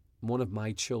one of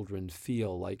my children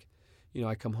feel like,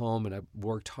 I come home and I've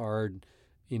worked hard,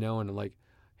 and I'm like,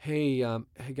 hey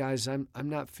guys, I'm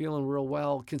not feeling real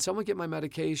well. Can someone get my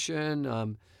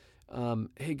medication?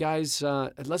 Hey guys,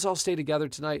 let's all stay together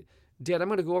tonight. Dad, I'm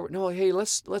going to go over. No, hey,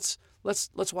 let's watch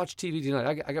TV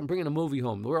tonight. I'm bringing a movie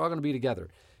home. We're all going to be together.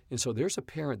 And so there's a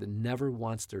parent that never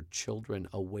wants their children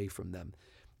away from them.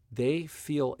 They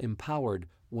feel empowered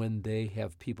when they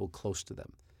have people close to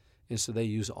them. And so they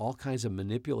use all kinds of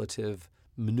manipulative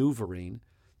maneuvering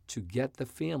to get the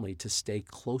family to stay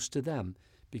close to them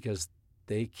because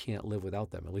they can't live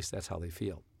without them. At least that's how they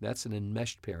feel. That's an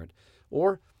enmeshed parent.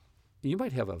 Or you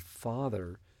might have a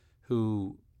father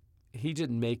who he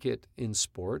didn't make it in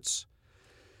sports,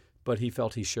 but he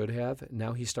felt he should have.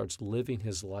 Now he starts living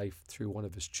his life through one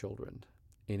of his children,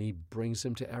 and he brings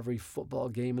him to every football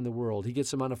game in the world. He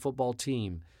gets him on a football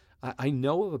team. I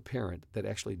know of a parent that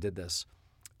actually did this.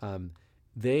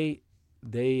 They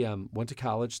went to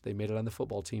college. They made it on the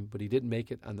football team, but he didn't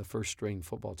make it on the first-string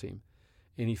football team.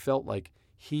 And he felt like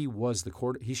he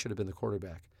should have been the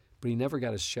quarterback, but he never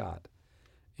got his shot.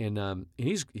 And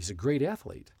he's a great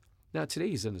athlete. Now, today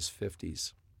he's in his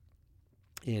 50s,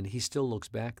 and he still looks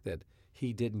back that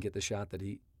he didn't get the shot that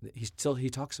he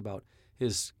talks about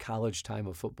his college time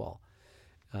of football.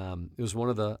 It was one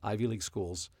of the Ivy League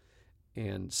schools.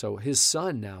 And so his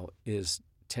son now is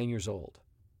 10 years old.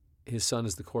 His son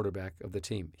is the quarterback of the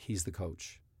team. He's the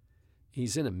coach.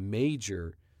 He's in a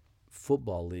major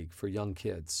football league for young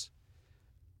kids.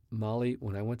 Molly,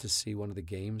 when I went to see one of the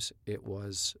games, it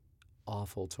was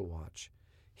awful to watch.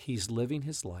 He's living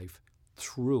his life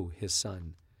through his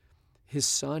son. His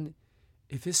son,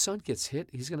 if his son gets hit,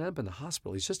 he's going to end up in the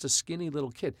hospital. He's just a skinny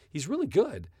little kid. He's really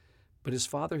good, but his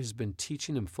father has been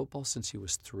teaching him football since he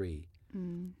was 3.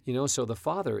 So the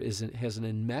father has an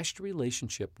enmeshed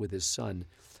relationship with his son,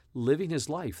 living his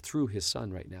life through his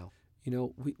son right now.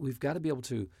 We've got to be able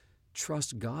to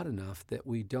trust God enough that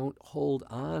we don't hold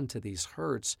on to these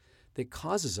hurts that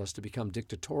causes us to become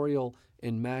dictatorial,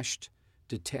 enmeshed,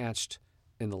 detached,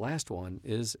 and the last one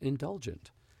is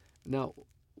indulgent. Now,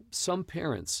 some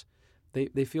parents,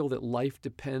 they feel that life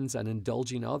depends on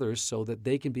indulging others so that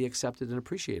they can be accepted and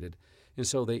appreciated. And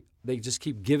so they just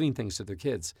keep giving things to their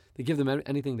kids. They give them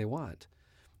anything they want.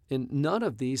 And none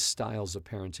of these styles of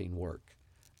parenting work.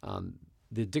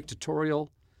 The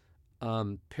dictatorial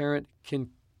parent can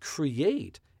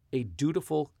create a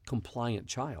dutiful, compliant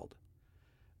child,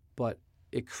 but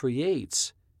it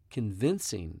creates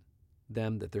convincing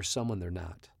them that they're someone they're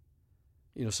not.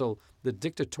 So the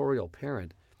dictatorial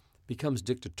parent becomes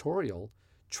dictatorial,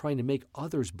 trying to make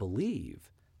others believe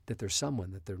that they're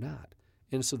someone that they're not.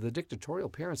 And so the dictatorial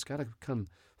parent's got to come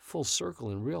full circle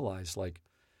and realize,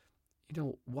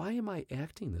 why am I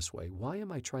acting this way? Why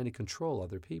am I trying to control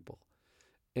other people?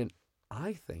 And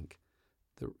I think,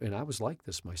 and I was like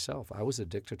this myself, I was a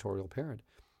dictatorial parent.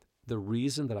 The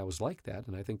reason that I was like that,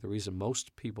 and I think the reason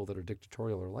most people that are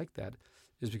dictatorial are like that,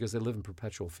 is because they live in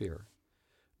perpetual fear.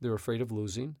 They're afraid of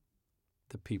losing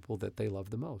the people that they love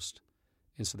the most.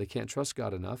 And so they can't trust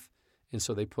God enough, and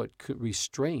so they put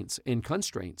restraints and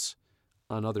constraints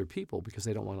on other people because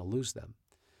they don't want to lose them.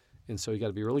 And so you got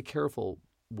to be really careful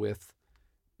with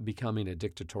becoming a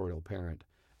dictatorial parent.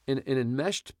 An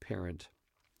enmeshed parent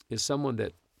is someone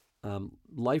that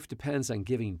life depends on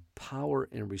giving power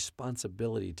and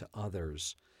responsibility to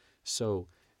others. So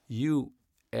you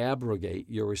abrogate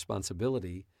your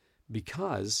responsibility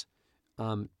because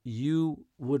you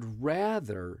would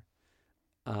rather,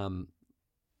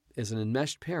 as an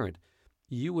enmeshed parent,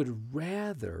 you would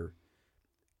rather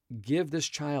give this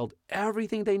child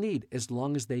everything they need as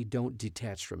long as they don't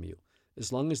detach from you,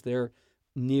 as long as they're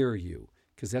near you,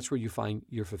 because that's where you find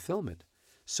your fulfillment,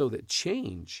 so that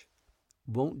change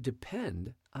won't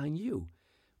depend on you.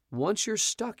 Once you're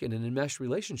stuck in an enmeshed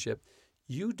relationship,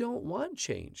 you don't want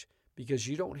change because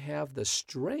you don't have the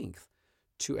strength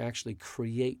to actually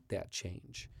create that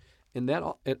change. And that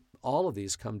all of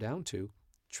these come down to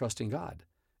trusting God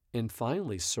and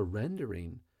finally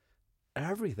surrendering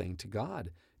everything to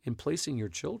God and placing your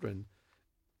children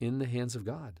in the hands of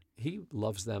God. He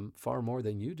loves them far more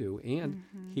than you do, and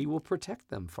He will protect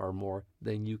them far more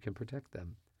than you can protect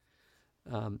them.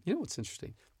 What's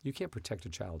interesting? You can't protect a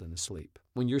child in his sleep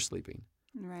when you're sleeping.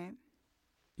 Right.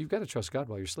 You've got to trust God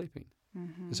while you're sleeping.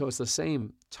 And so it's the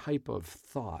same type of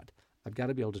thought. I've got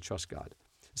to be able to trust God.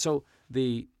 So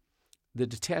the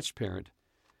detached parent,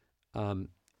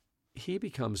 he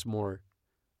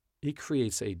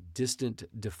creates a distant,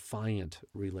 defiant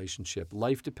relationship.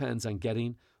 Life depends on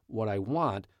getting what I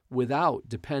want without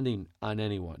depending on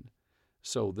anyone.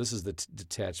 So this is the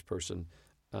detached person.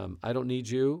 I don't need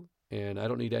you, and I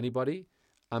don't need anybody.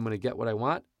 I'm going to get what I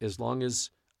want as long as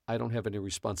I don't have any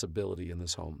responsibility in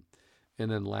this home.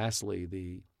 And then lastly,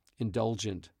 the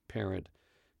indulgent parent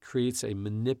creates a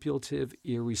manipulative,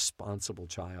 irresponsible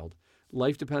child.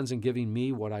 Life depends on giving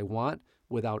me what I want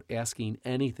without asking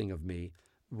anything of me.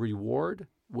 Reward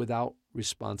without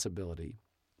responsibility.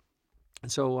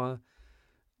 And so,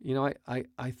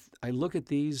 I look at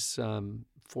these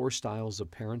 4 styles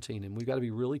of parenting, and we've got to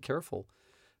be really careful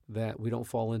that we don't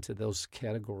fall into those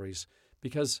categories,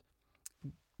 because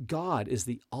God is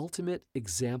the ultimate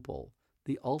example,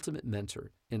 the ultimate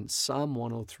mentor. In Psalm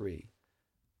 103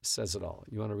 says it all.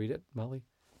 You want to read it, Molly?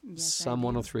 Yes, Psalm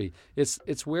 103.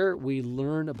 It's where we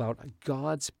learn about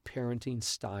God's parenting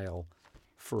style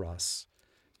for us.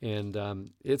 And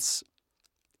it's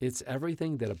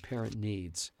everything that a parent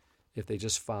needs if they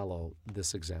just follow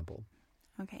this example.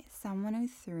 Okay, Psalm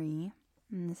 103,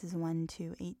 and this is 1-18.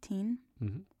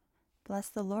 Mm-hmm. Bless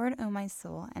the Lord, O my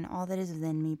soul, and all that is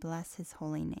within me, bless His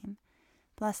holy name.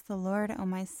 Bless the Lord, O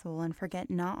my soul, and forget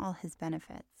not all His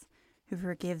benefits, who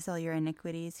forgives all your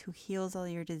iniquities, who heals all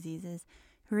your diseases,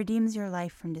 who redeems your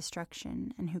life from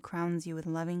destruction, and who crowns you with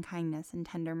loving kindness and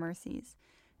tender mercies,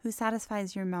 who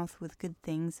satisfies your mouth with good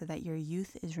things so that your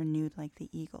youth is renewed like the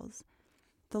eagles.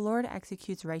 The Lord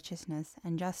executes righteousness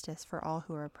and justice for all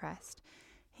who are oppressed.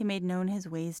 He made known his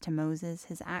ways to Moses,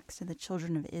 his acts to the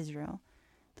children of Israel.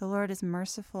 The Lord is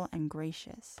merciful and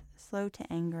gracious, slow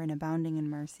to anger and abounding in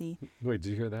mercy. Wait, did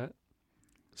you hear that?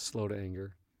 Slow to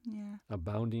anger, Yeah.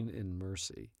 abounding in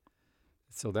mercy.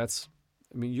 So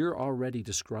you're already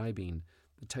describing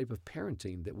the type of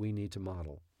parenting that we need to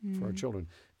model for our children.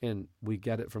 And we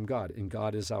get it from God. And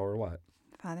God is our what?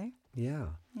 Father? Yeah.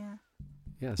 Yeah.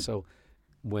 Yeah. So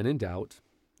when in doubt,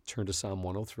 turn to Psalm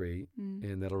 103,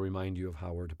 and that'll remind you of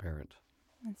how we're to parent.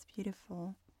 That's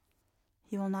beautiful.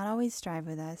 He will not always strive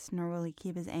with us, nor will he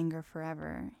keep his anger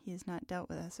forever. He has not dealt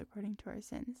with us according to our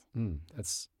sins.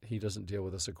 He doesn't deal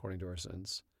with us according to our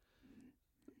sins.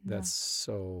 No. That's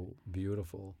so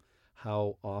beautiful.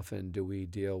 How often do we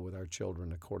deal with our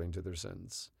children according to their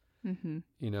sins? Mm-hmm.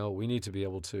 We need to be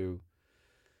able to,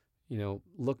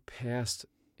 look past,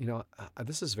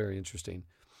 this is very interesting.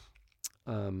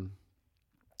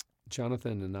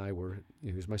 Jonathan and I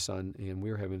he was my son, and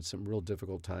we were having some real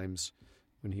difficult times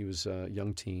when he was a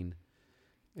young teen.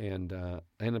 And I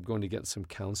ended up going to get some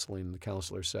counseling, and the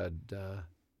counselor said,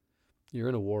 you're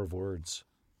in a war of words.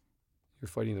 You're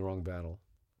fighting the wrong battle.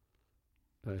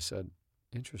 And I said,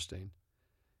 interesting.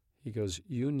 He goes,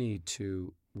 you need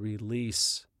to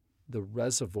release the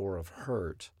reservoir of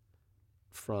hurt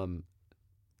from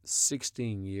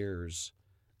 16 years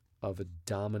of a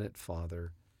dominant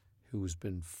father who's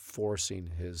been forcing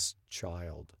his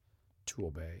child to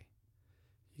obey.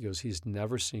 He goes, he's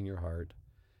never seen your heart,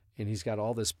 and he's got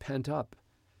all this pent up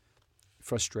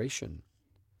frustration.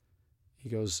 He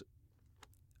goes,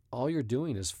 all you're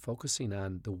doing is focusing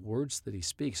on the words that he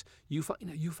speaks. You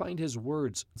find his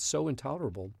words so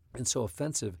intolerable and so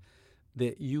offensive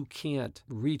that you can't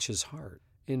reach his heart.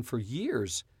 And for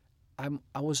years,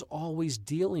 I was always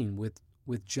dealing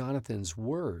with Jonathan's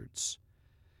words.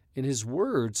 And his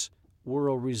words were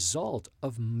a result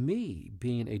of me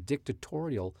being a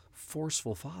dictatorial,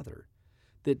 forceful father,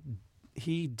 that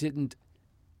he didn't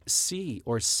see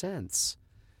or sense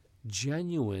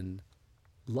genuine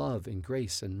love and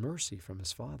grace and mercy from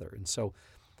his father. And so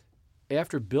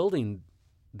after building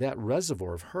that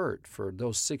reservoir of hurt for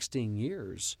those 16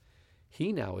 years,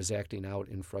 he now is acting out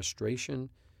in frustration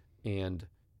and,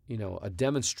 a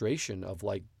demonstration of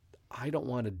like, I don't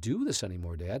want to do this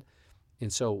anymore, Dad.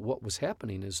 And so what was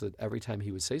happening is that every time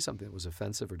he would say something that was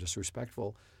offensive or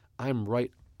disrespectful, I'm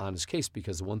right on his case,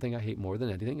 because the one thing I hate more than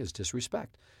anything is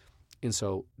disrespect. And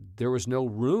so there was no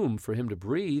room for him to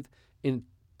breathe, and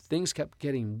things kept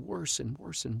getting worse and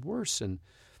worse and worse, and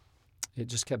it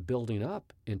just kept building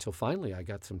up until finally I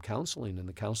got some counseling, and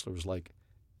the counselor was like,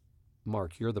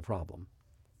 Mark, you're the problem.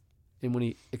 And when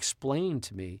he explained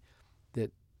to me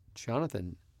that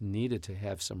Jonathan needed to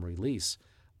have some release,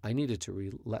 I needed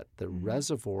to let the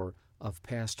reservoir of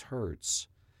past hurts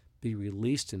be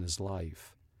released in his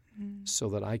life so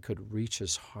that I could reach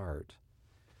his heart,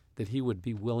 that he would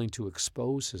be willing to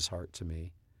expose his heart to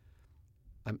me.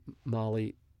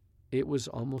 Molly, it was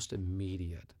almost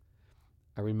immediate.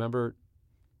 I remember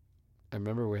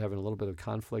we were having a little bit of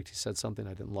conflict. He said something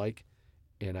I didn't like,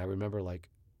 and I remember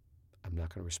I'm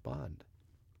not going to respond.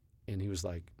 And he was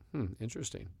like,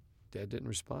 interesting. Dad didn't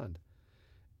respond.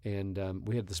 And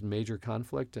we had this major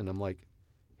conflict, and I'm like,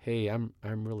 hey, I'm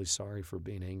really sorry for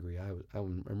being angry.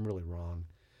 I'm really wrong.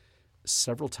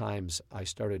 Several times I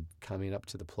started coming up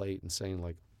to the plate and saying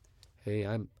like, hey,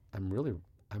 I'm really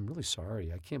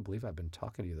sorry. I can't believe I've been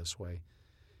talking to you this way.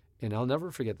 And I'll never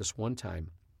forget this one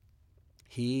time.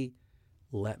 He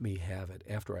let me have it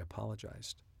after I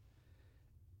apologized.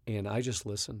 And I just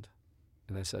listened,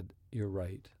 and I said, you're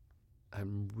right.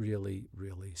 I'm really,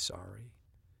 really sorry.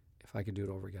 If I could do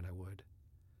it over again, I would.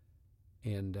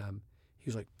 And he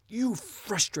was like, you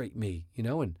frustrate me,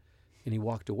 and he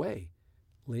walked away.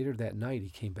 Later that night, he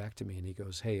came back to me and he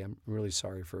goes, hey, I'm really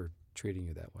sorry for treating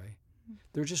you that way.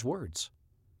 They're just words.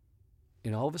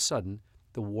 And all of a sudden,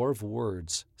 the war of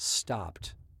words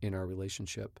stopped in our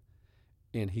relationship.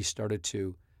 And I started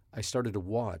to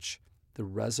watch the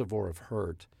reservoir of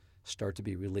hurt start to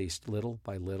be released little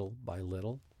by little by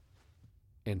little.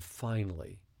 And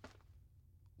finally,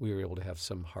 we were able to have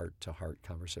some heart-to-heart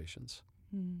conversations.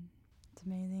 It's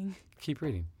amazing. Keep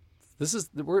reading.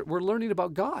 We're learning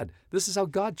about God. This is how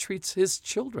God treats his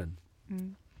children.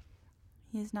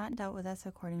 He has not dealt with us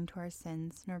according to our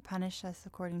sins, nor punished us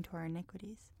according to our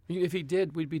iniquities. If he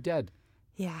did, we'd be dead.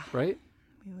 Yeah. Right?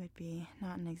 We would be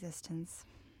not in existence.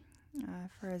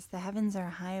 For as the heavens are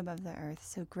high above the earth,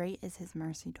 so great is his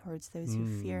mercy towards those who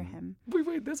fear him.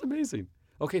 Wait, that's amazing.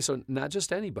 Okay, so not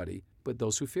just anybody, but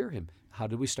those who fear him. How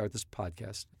did we start this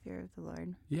podcast? Fear of the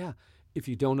Lord. Yeah. If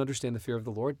you don't understand the fear of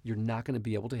the Lord, you're not going to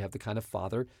be able to have the kind of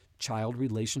father-child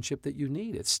relationship that you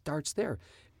need. It starts there.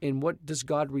 And what does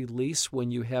God release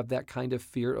when you have that kind of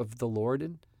fear of the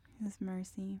Lord? His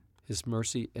mercy. His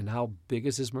mercy. And how big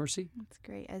is his mercy? That's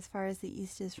great. As far as the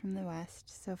east is from the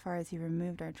west, so far as he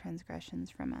removed our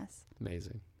transgressions from us.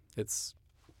 Amazing. It's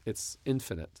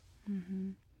infinite.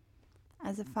 Mm-hmm.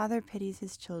 As a father pities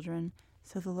his children,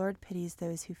 so the Lord pities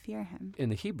those who fear him. In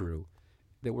the Hebrew,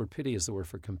 the word pity is the word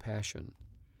for compassion.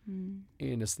 And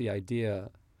it's the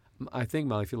idea, I think,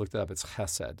 Molly, if you looked it up, it's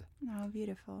chesed. Oh,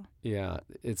 beautiful. Yeah,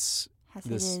 it's...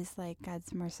 Chesed is like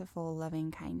God's merciful, loving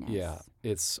kindness. Yeah,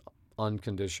 it's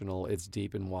unconditional. It's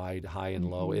deep and wide, high and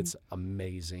low. It's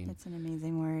amazing. It's an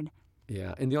amazing word.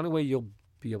 Yeah, and the only way you'll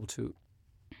be able to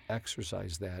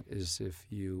exercise that is if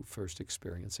you first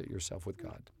experience it yourself with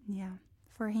God. Yeah.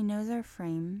 For he knows our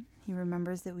frame. He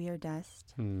remembers that we are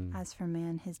dust. As for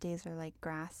man, his days are like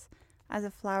grass. As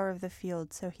a flower of the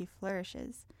field, so he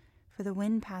flourishes. For the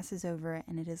wind passes over it,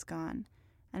 and it is gone,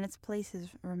 and its place is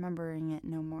remembering it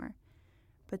no more.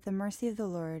 But the mercy of the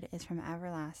Lord is from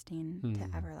everlasting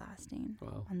to everlasting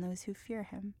on those who fear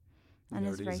him, and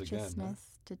his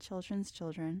righteousness to children's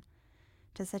children,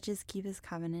 to such as keep his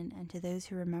covenant, and to those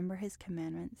who remember his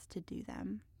commandments to do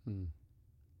them.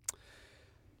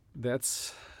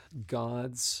 That's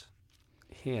God's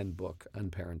handbook on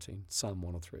parenting, Psalm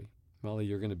 103. Molly,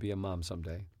 you're going to be a mom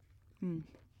someday.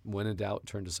 When in doubt,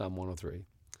 turn to Psalm 103.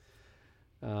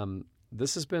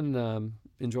 This has been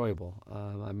enjoyable.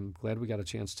 I'm glad we got a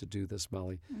chance to do this,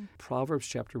 Molly. Proverbs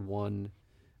chapter 1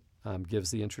 gives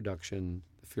the introduction.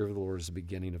 The fear of the Lord is the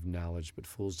beginning of knowledge, but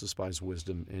fools despise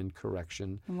wisdom and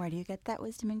correction. And where do you get that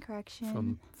wisdom and correction?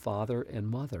 From father and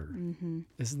mother.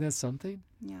 Isn't that something?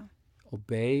 Yeah.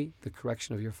 Obey the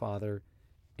correction of your father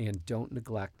and don't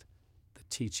neglect the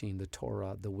teaching, the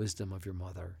Torah, the wisdom of your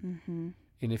mother. And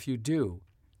if you do,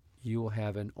 you will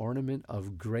have an ornament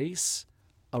of grace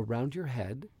around your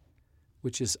head,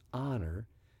 which is honor,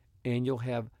 and you'll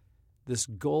have this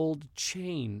gold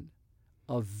chain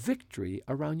of victory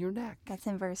around your neck. That's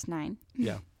in verse 9.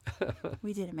 Yeah.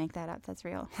 We didn't make that up. That's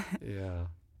real. Yeah.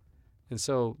 And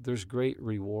so there's great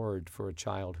reward for a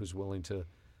child who's willing to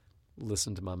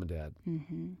listen to mom and dad.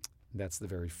 That's the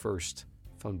very first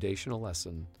foundational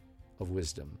lesson of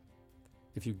wisdom.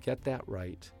 If you get that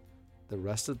right, the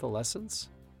rest of the lessons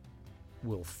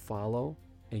will follow,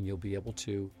 and you'll be able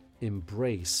to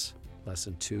embrace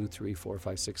lesson 2, 3, 4,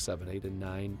 5, 6, 7, 8, and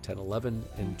 9, 10, 11,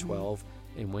 and 12.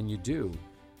 And when you do,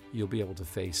 you'll be able to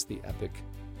face the epic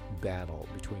battle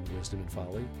between wisdom and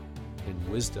folly, and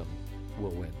wisdom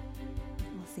will win.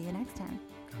 We'll see you next time.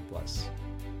 God bless.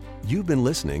 You've been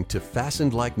listening to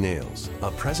Fastened Like Nails, a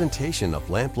presentation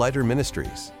of Lamplighter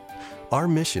Ministries. Our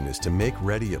mission is to make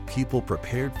ready a people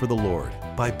prepared for the Lord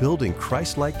by building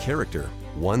Christ-like character,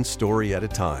 one story at a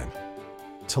time.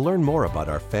 To learn more about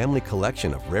our family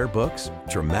collection of rare books,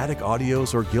 dramatic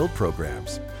audios, or guild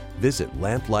programs, visit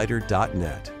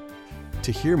lamplighter.net.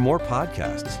 To hear more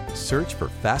podcasts, search for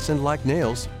Fastened Like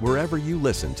Nails wherever you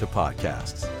listen to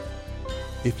podcasts.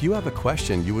 If you have a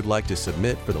question you would like to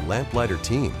submit for the Lamplighter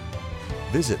team,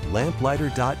 visit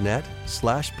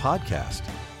lamplighter.net/podcast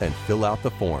and fill out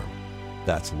the form.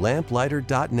 That's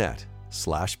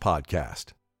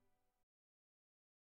lamplighter.net/podcast.